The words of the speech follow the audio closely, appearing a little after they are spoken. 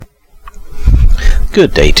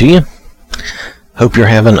Good day to you. Hope you're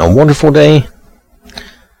having a wonderful day.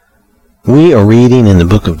 We are reading in the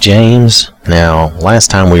book of James. Now, last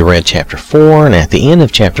time we read chapter 4, and at the end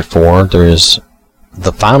of chapter 4, there's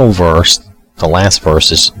the final verse. The last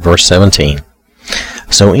verse is verse 17.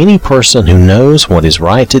 So any person who knows what is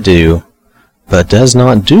right to do, but does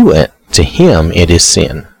not do it, to him it is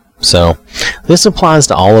sin. So, this applies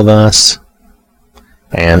to all of us,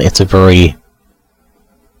 and it's a very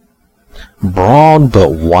broad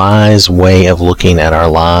but wise way of looking at our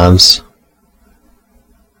lives,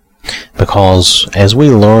 because as we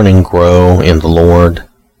learn and grow in the Lord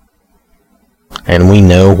and we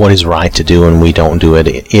know what is right to do and we don't do it,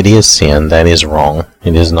 it is sin. That is wrong.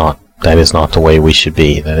 That is not the way we should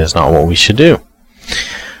be. That is not what we should do.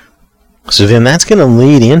 So then that's going to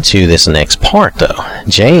lead into this next part, though.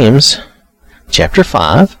 James chapter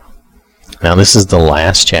 5. Now this is the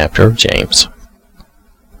last chapter of James.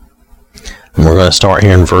 And we're going to start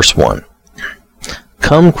here in verse 1.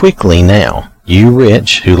 Come quickly now, you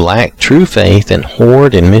rich who lack true faith and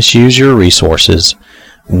hoard and misuse your resources.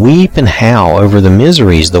 Weep and howl over the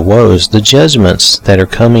miseries, the woes, the judgments that are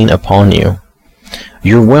coming upon you.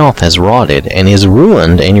 Your wealth has rotted and is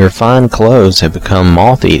ruined, and your fine clothes have become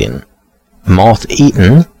moth-eaten.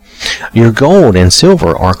 Your gold and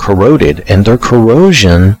silver are corroded, and their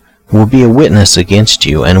corrosion will be a witness against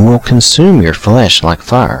you, and will consume your flesh like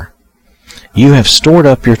fire. You have stored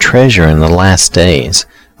up your treasure in the last days,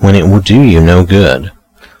 when it will do you no good.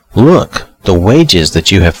 Look, the wages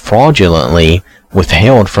that you have fraudulently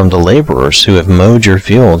withheld from the laborers who have mowed your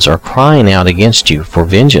fields are crying out against you for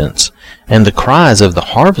vengeance, and the cries of the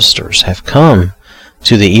harvesters have come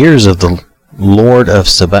to the ears of the Lord of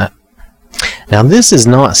Sabaoth. Now this is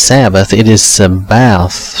not Sabbath, it is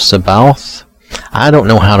Sabaoth. Sabaoth? I don't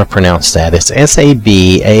know how to pronounce that. It's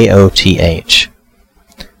Sabaoth.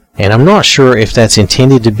 And I'm not sure if that's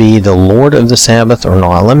intended to be the Lord of the Sabbath or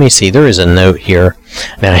not. Let me see. There is a note here.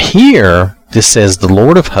 Now here, this says the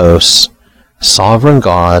Lord of hosts, sovereign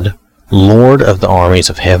God, Lord of the armies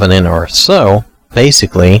of heaven and earth. So,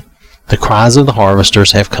 basically, the cries of the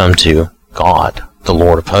harvesters have come to God, the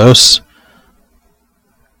Lord of hosts,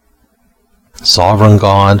 sovereign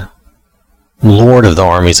God, Lord of the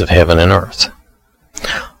armies of heaven and earth.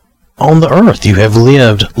 On the earth you have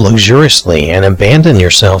lived luxuriously and abandoned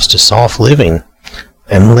yourselves to soft living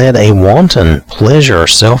and led a wanton pleasure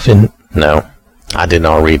No, I did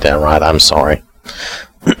not read that right. I'm sorry.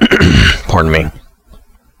 Pardon me.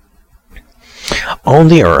 On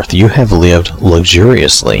the earth you have lived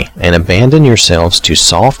luxuriously and abandoned yourselves to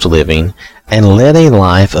soft living and led a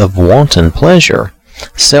life of wanton pleasure,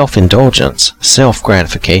 self-indulgence,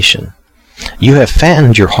 self-gratification. You have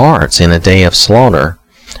fattened your hearts in a day of slaughter.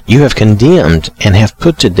 You have condemned and have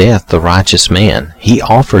put to death the righteous man. He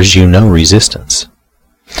offers you no resistance.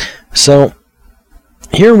 So,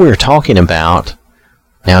 here we're talking about,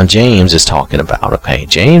 now James is talking about,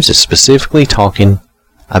 James is specifically talking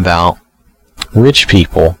about rich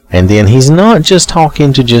people, and then he's not just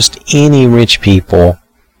talking to just any rich people,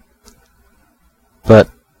 but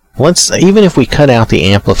even if we cut out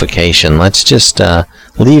the amplification, let's just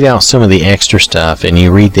leave out some of the extra stuff, and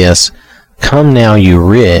you read this. Come now, you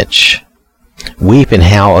rich, weep and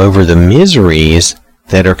howl over the miseries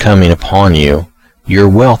that are coming upon you. Your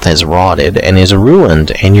wealth has rotted and is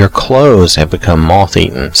ruined, and your clothes have become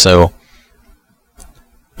moth-eaten. So,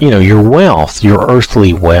 your wealth, your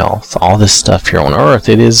earthly wealth, all this stuff here on earth,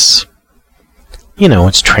 it is,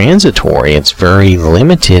 it's transitory. It's very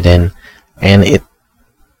limited, and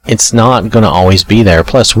it's not going to always be there.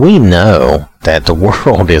 Plus, we know that the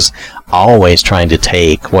world is always trying to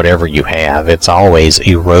take whatever you have. It's always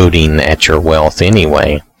eroding at your wealth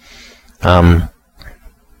anyway. But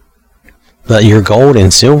your gold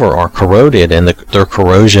and silver are corroded, and their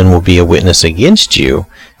corrosion will be a witness against you,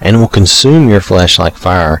 and will consume your flesh like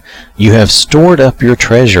fire. You have stored up your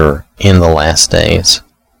treasure in the last days.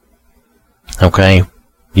 Okay?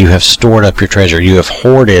 You have stored up your treasure. You have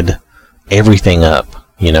hoarded everything up.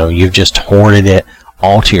 You've just hoarded it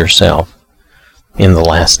all to yourself in the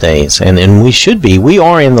last days. And we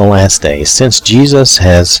are in the last days. Since Jesus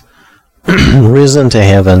has risen to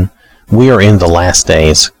heaven, we are in the last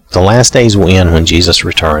days. The last days will end when Jesus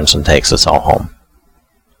returns and takes us all home.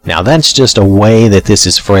 Now that's just a way that this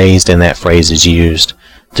is phrased, and that phrase is used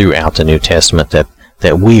throughout the New Testament,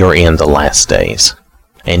 that we are in the last days.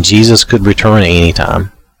 And Jesus could return any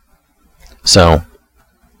time. So,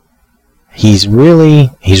 he's really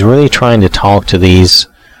trying to talk to these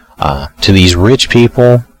rich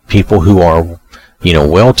people who are,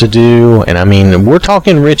 well-to-do, and we're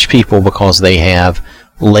talking rich people because they have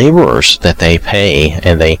laborers that they pay,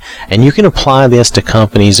 and you can apply this to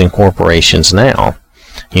companies and corporations now.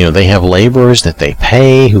 They have laborers that they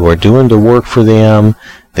pay who are doing the work for them.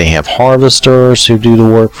 They have harvesters who do the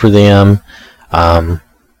work for them.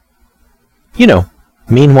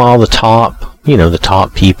 Meanwhile, the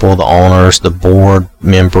top people, the owners, the board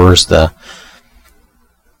members,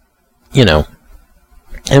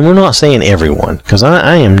 and we're not saying everyone, because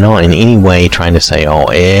I am not in any way trying to say,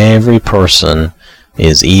 every person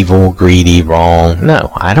is evil, greedy, wrong.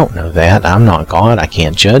 No, I don't know that. I'm not God. I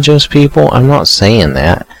can't judge those people. I'm not saying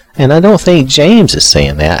that. And I don't think James is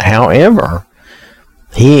saying that. However,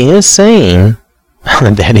 he is saying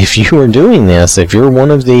that if you are doing this, if you're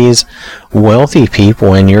one of these wealthy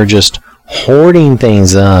people and you're just hoarding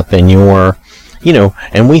things up and you're,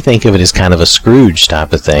 and we think of it as kind of a Scrooge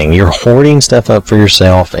type of thing. You're hoarding stuff up for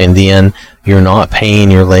yourself, and then you're not paying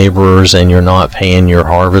your laborers and you're not paying your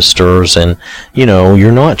harvesters, and,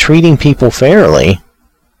 you're not treating people fairly.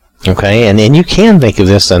 Okay, and you can think of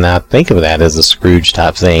this, and I think of that as a Scrooge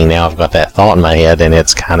type thing. Now I've got that thought in my head, and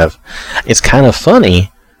it's kind of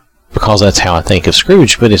funny because that's how I think of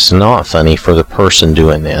Scrooge, but it's not funny for the person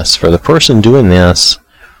doing this. For the person doing this,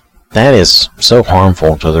 that is so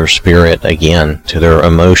harmful to their spirit, again, to their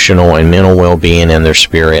emotional and mental well-being and their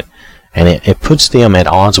spirit, and it puts them at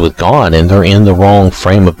odds with God, and they're in the wrong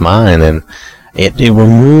frame of mind, and it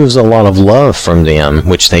removes a lot of love from them,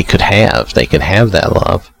 which they could have. They could have that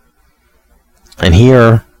love. And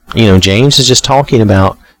here, James is just talking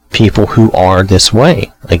about people who are this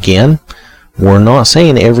way. Again, we're not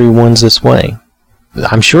saying everyone's this way.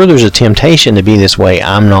 I'm sure there's a temptation to be this way.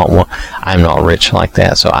 I'm not rich like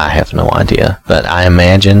that, so I have no idea. But I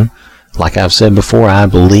imagine, like I've said before, I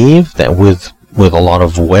believe that with a lot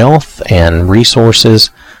of wealth and resources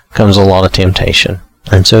comes a lot of temptation.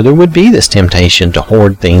 And so there would be this temptation to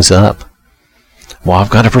hoard things up. Well, I've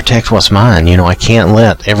got to protect what's mine. I can't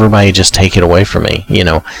let everybody just take it away from me.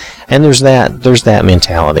 And there's that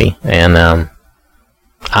mentality. And I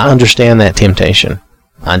understand that temptation.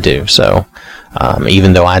 I do. So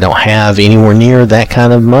even though I don't have anywhere near that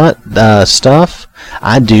kind of stuff,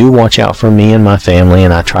 I do watch out for me and my family,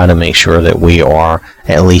 and I try to make sure that we are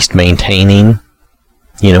at least maintaining,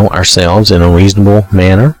 ourselves in a reasonable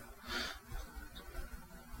manner.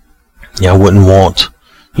 I wouldn't want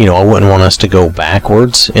us to go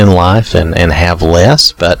backwards in life and have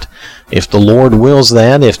less, but if the Lord wills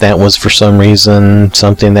that, if that was for some reason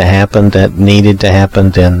something that happened that needed to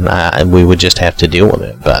happen, then we would just have to deal with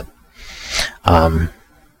it. But, I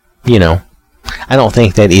don't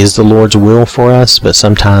think that is the Lord's will for us, but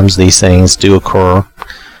sometimes these things do occur.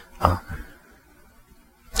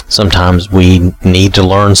 Sometimes we need to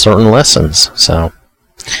learn certain lessons. So,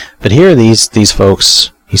 but here these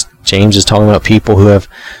folks, James is talking about people who have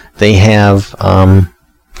on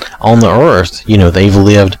the earth, they've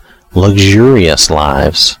lived luxurious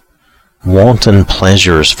lives, wanton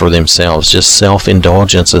pleasures for themselves, just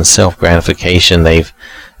self-indulgence and self-gratification. They've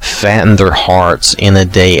fattened their hearts in a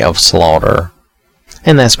day of slaughter.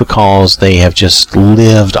 And that's because they have just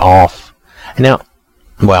lived off. Now,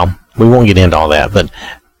 well, we won't get into all that, but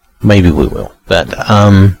maybe we will. But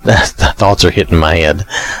the thoughts are hitting my head.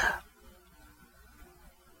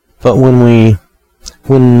 But when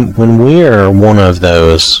we're one of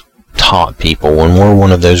those top people, when we're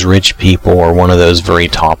one of those rich people or one of those very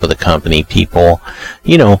top of the company people,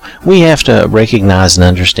 we have to recognize and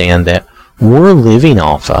understand that we're living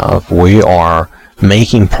we are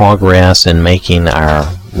making progress and making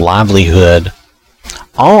our livelihood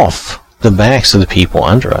off the backs of the people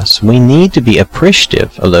under us. We need to be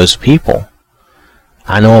appreciative of those people.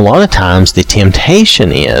 I know a lot of times the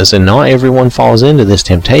temptation is, and not everyone falls into this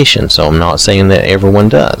temptation, so I'm not saying that everyone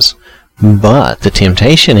does, but the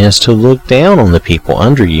temptation is to look down on the people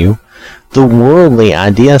under you. The worldly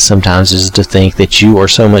idea sometimes is to think that you are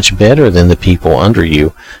so much better than the people under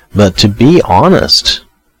you, but to be honest,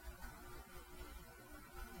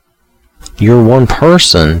 you're one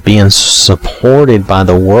person being supported by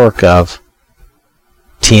the work of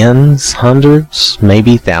tens, hundreds,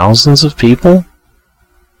 maybe thousands of people.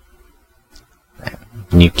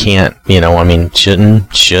 You can't,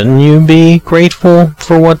 shouldn't you be grateful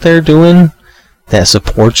for what they're doing that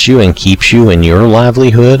supports you and keeps you in your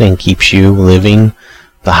livelihood and keeps you living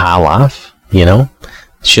the high life?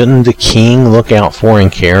 Shouldn't the king look out for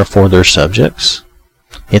and care for their subjects?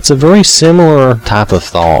 It's a very similar type of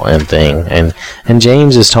thought and thing, and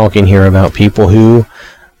James is talking here about people who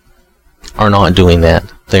are not doing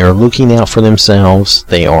that. They are looking out for themselves.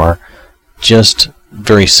 They are just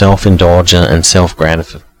very self-indulgent and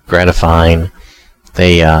self-gratifying.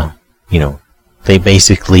 They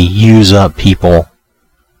basically use up people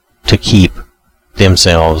to keep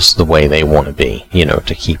themselves the way they want to be,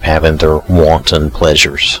 to keep having their wanton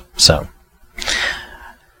pleasures. So,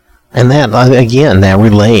 and that, again, that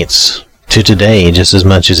relates to today just as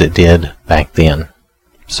much as it did back then.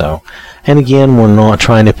 So, and again, we're not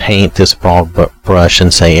trying to paint this broad brush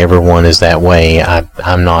and say everyone is that way.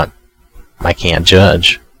 I can't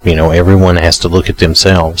judge. Everyone has to look at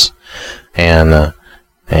themselves and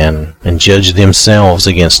judge themselves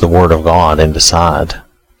against the Word of God and decide.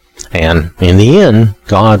 And in the end,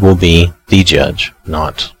 God will be the judge,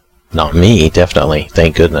 not me, definitely.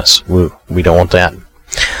 Thank goodness. We don't want that.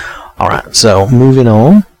 All right, so moving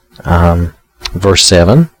on. Verse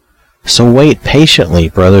 7. So wait patiently,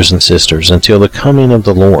 brothers and sisters, until the coming of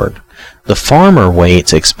the Lord. The farmer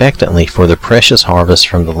waits expectantly for the precious harvest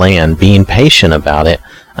from the land, being patient about it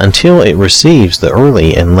until it receives the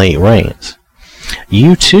early and late rains.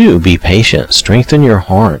 You too be patient, strengthen your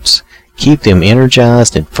hearts, keep them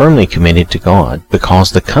energized and firmly committed to God, because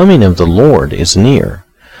the coming of the Lord is near.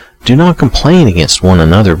 Do not complain against one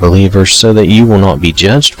another, believers, so that you will not be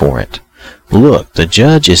judged for it. Look, the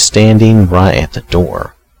judge is standing right at the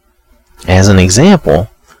door. As an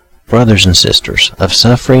example, brothers and sisters, of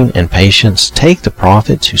suffering and patience, take the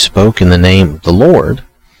prophets who spoke in the name of the Lord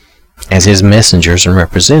as his messengers and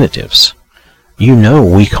representatives. You know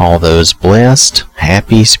we call those blessed,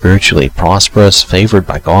 happy, spiritually prosperous, favored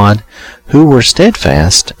by God, who were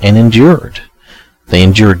steadfast and endured. They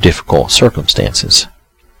endured difficult circumstances.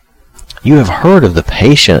 You have heard of the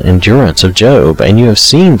patient endurance of Job, and you have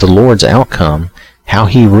seen the Lord's outcome, how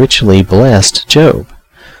he richly blessed Job.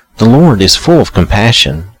 The Lord is full of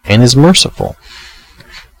compassion and is merciful.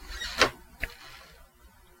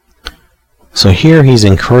 So here he's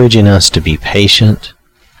encouraging us to be patient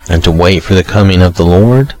and to wait for the coming of the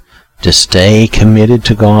Lord, to stay committed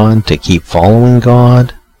to God, to keep following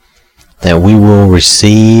God, that we will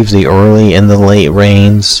receive the early and the late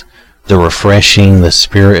rains, the refreshing, the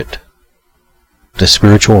spiritual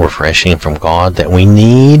refreshing from God that we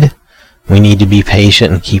need. We need to be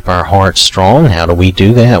patient and keep our hearts strong. How do we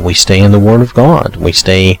do that? We stay in the Word of God. We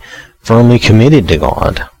stay firmly committed to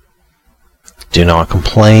God. Do not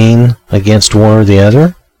complain against one or the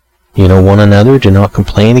other. One another. Do not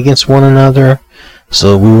complain against one another,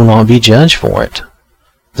 so that we will not be judged for it.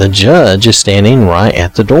 The judge is standing right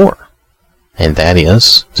at the door. And that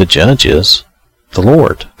is, the judge is the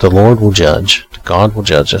Lord. The Lord will judge. God will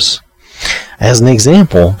judge us. As an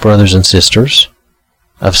example, brothers and sisters,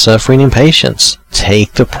 of suffering and patience,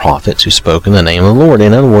 take the prophets who spoke in the name of the Lord.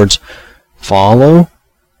 In other words, follow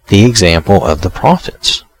the example of the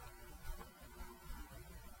prophets.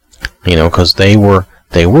 Because they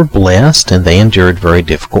were blessed and they endured very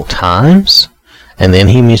difficult times. And then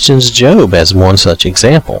he mentions Job as one such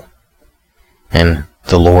example. And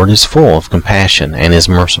the Lord is full of compassion and is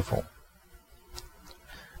merciful.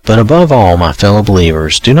 But above all, my fellow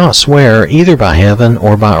believers, do not swear either by heaven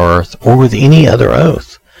or by earth or with any other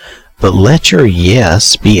oath, but let your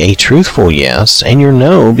yes be a truthful yes, and your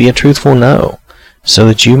no be a truthful no, so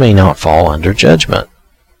that you may not fall under judgment.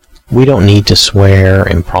 We don't need to swear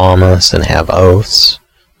and promise and have oaths.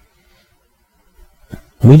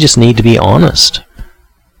 We just need to be honest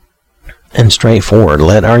and straightforward.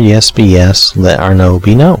 Let our yes be yes, let our no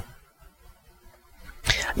be no.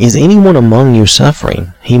 Is anyone among you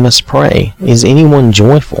suffering? He must pray. Is anyone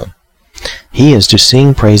joyful? He is to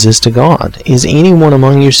sing praises to God. Is anyone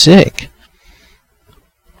among you sick?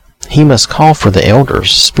 He must call for the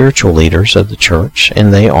elders, spiritual leaders of the church,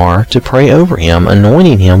 and they are to pray over him,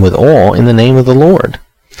 anointing him with oil in the name of the Lord.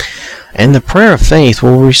 And the prayer of faith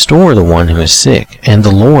will restore the one who is sick, and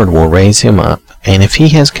the Lord will raise him up. And if he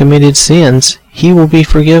has committed sins, he will be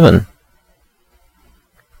forgiven.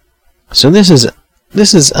 So this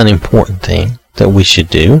is an important thing that we should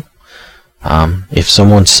do. If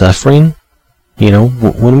someone's suffering,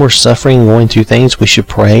 when we're suffering, going through things, we should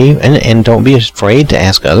pray, and don't be afraid to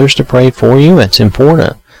ask others to pray for you. It's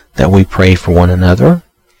important that we pray for one another.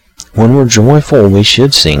 When we're joyful, we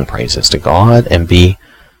should sing praises to God and be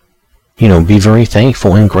very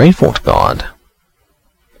thankful and grateful to God.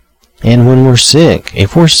 And when we're sick,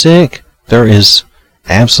 if we're sick, there is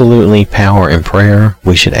absolutely power in prayer.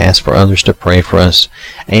 We should ask for others to pray for us.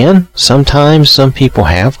 And sometimes some people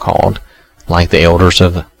have called, like the elders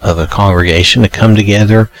of a congregation, to come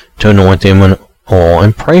together to anoint them with oil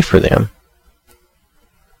and pray for them.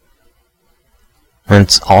 And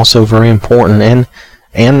it's also very important.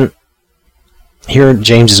 And here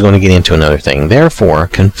James is going to get into another thing. Therefore,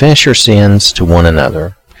 confess your sins to one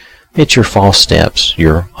another. It's your false steps,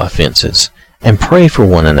 your offenses, and pray for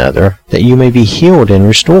one another that you may be healed and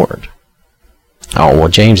restored. Oh, well,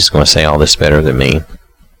 James is going to say all this better than me.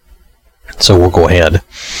 So we'll go ahead.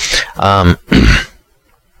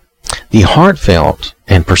 The heartfelt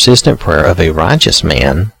and persistent prayer of a righteous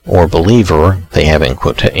man or believer, they have in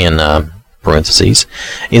parentheses,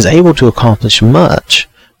 is able to accomplish much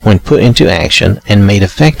when put into action and made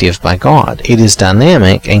effective by God. It is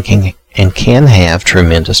dynamic and can have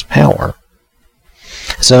tremendous power.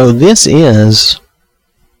 So this is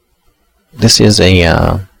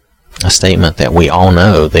a statement that we all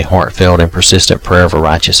know. The heartfelt and persistent prayer of a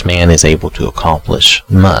righteous man is able to accomplish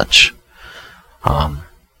much.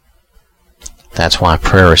 That's why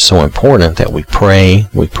prayer is so important, that we pray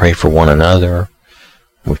for one another,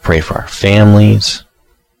 we pray for our families.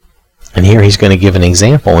 And here he's going to give an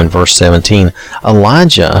example in verse 17.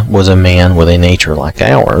 Elijah was a man with a nature like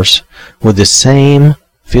ours, with the same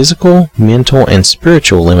physical, mental, and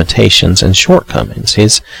spiritual limitations and shortcomings.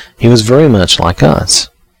 He was very much like us.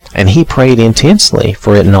 And he prayed intensely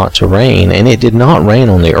for it not to rain, and it did not rain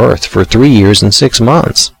on the earth for 3 years and 6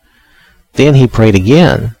 months. Then he prayed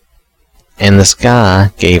again, and the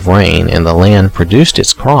sky gave rain, and the land produced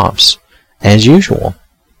its crops as usual.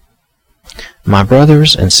 My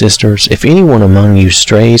brothers and sisters, if anyone among you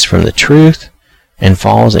strays from the truth and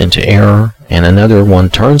falls into error, and another one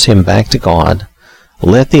turns him back to God,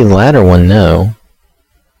 let the latter one know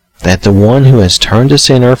that the one who has turned a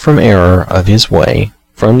sinner from the error of his way,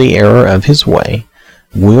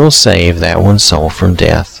 will save that one's soul from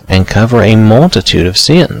death and cover a multitude of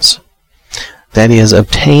sins. That is,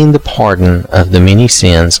 obtain the pardon of the many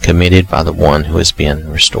sins committed by the one who has been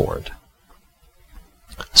restored.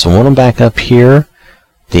 So I want to back up here.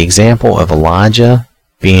 The example of Elijah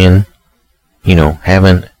being the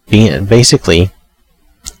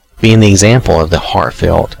example of the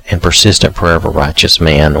heartfelt and persistent prayer of a righteous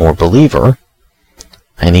man or believer.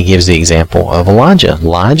 And he gives the example of Elijah.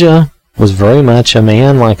 Elijah was very much a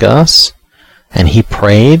man like us, and he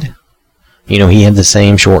prayed. He had the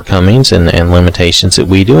same shortcomings and limitations that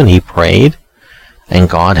we do, and he prayed, and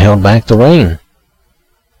God held back the rain.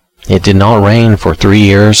 It did not rain for 3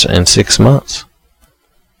 years and 6 months.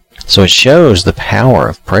 So it shows the power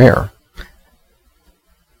of prayer.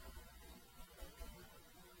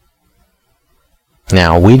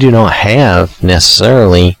 Now, we do not have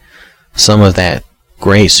necessarily some of that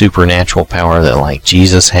great supernatural power that like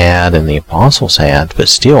Jesus had and the apostles had, but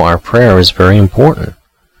still our prayer is very important.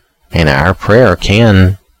 And our prayer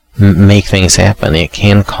can make things happen. It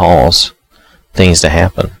can cause things to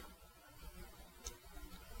happen.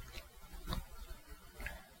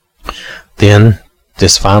 Then,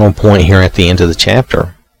 this final point here at the end of the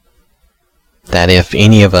chapter, that if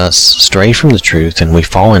any of us stray from the truth and we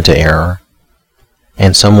fall into error,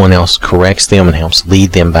 and someone else corrects them and helps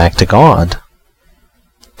lead them back to God,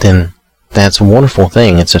 then that's a wonderful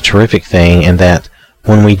thing. It's a terrific thing, and that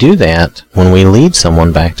when we do that, when we lead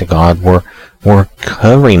someone back to God, we're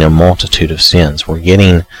covering a multitude of sins. We're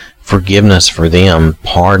getting forgiveness for them,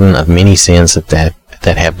 pardon of many sins that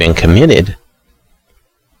have been committed.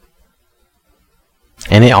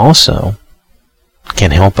 And it also can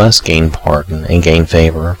help us gain pardon and gain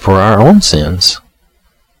favor for our own sins.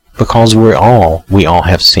 Because we all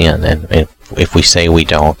have sin, and if we say we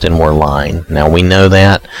don't, then we're lying. Now we know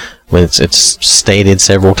that. It's stated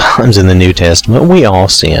several times in the New Testament. We all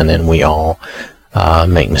sin, and we all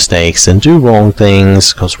make mistakes and do wrong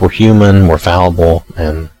things because we're human, we're fallible,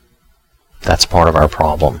 and that's part of our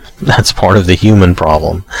problem. That's part of the human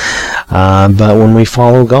problem. But when we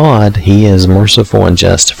follow God, He is merciful and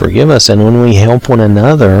just to forgive us. And when we help one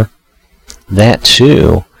another, that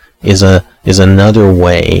too is another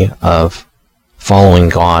way of following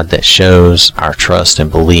God that shows our trust and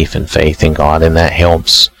belief and faith in God, and that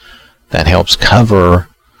helps cover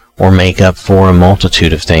or make up for a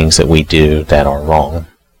multitude of things that we do that are wrong.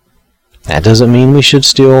 That doesn't mean we should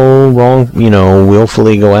still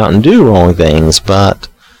willfully go out and do wrong things, but,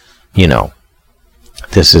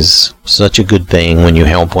 this is such a good thing when you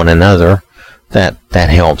help one another that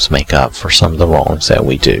helps make up for some of the wrongs that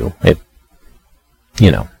we do.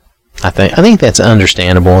 I think that's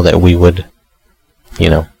understandable that we would,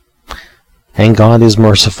 and God is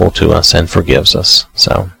merciful to us and forgives us,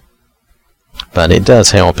 so. But it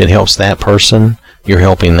does help. It helps that person. You're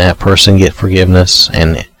helping that person get forgiveness,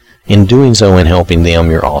 and in doing so and helping them,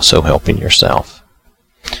 you're also helping yourself.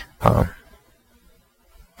 All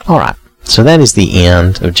right. So that is the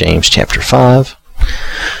end of James chapter 5.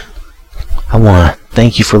 I want to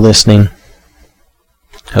thank you for listening.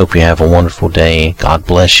 Hope you have a wonderful day. God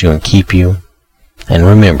bless you and keep you. And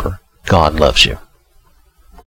remember, God loves you.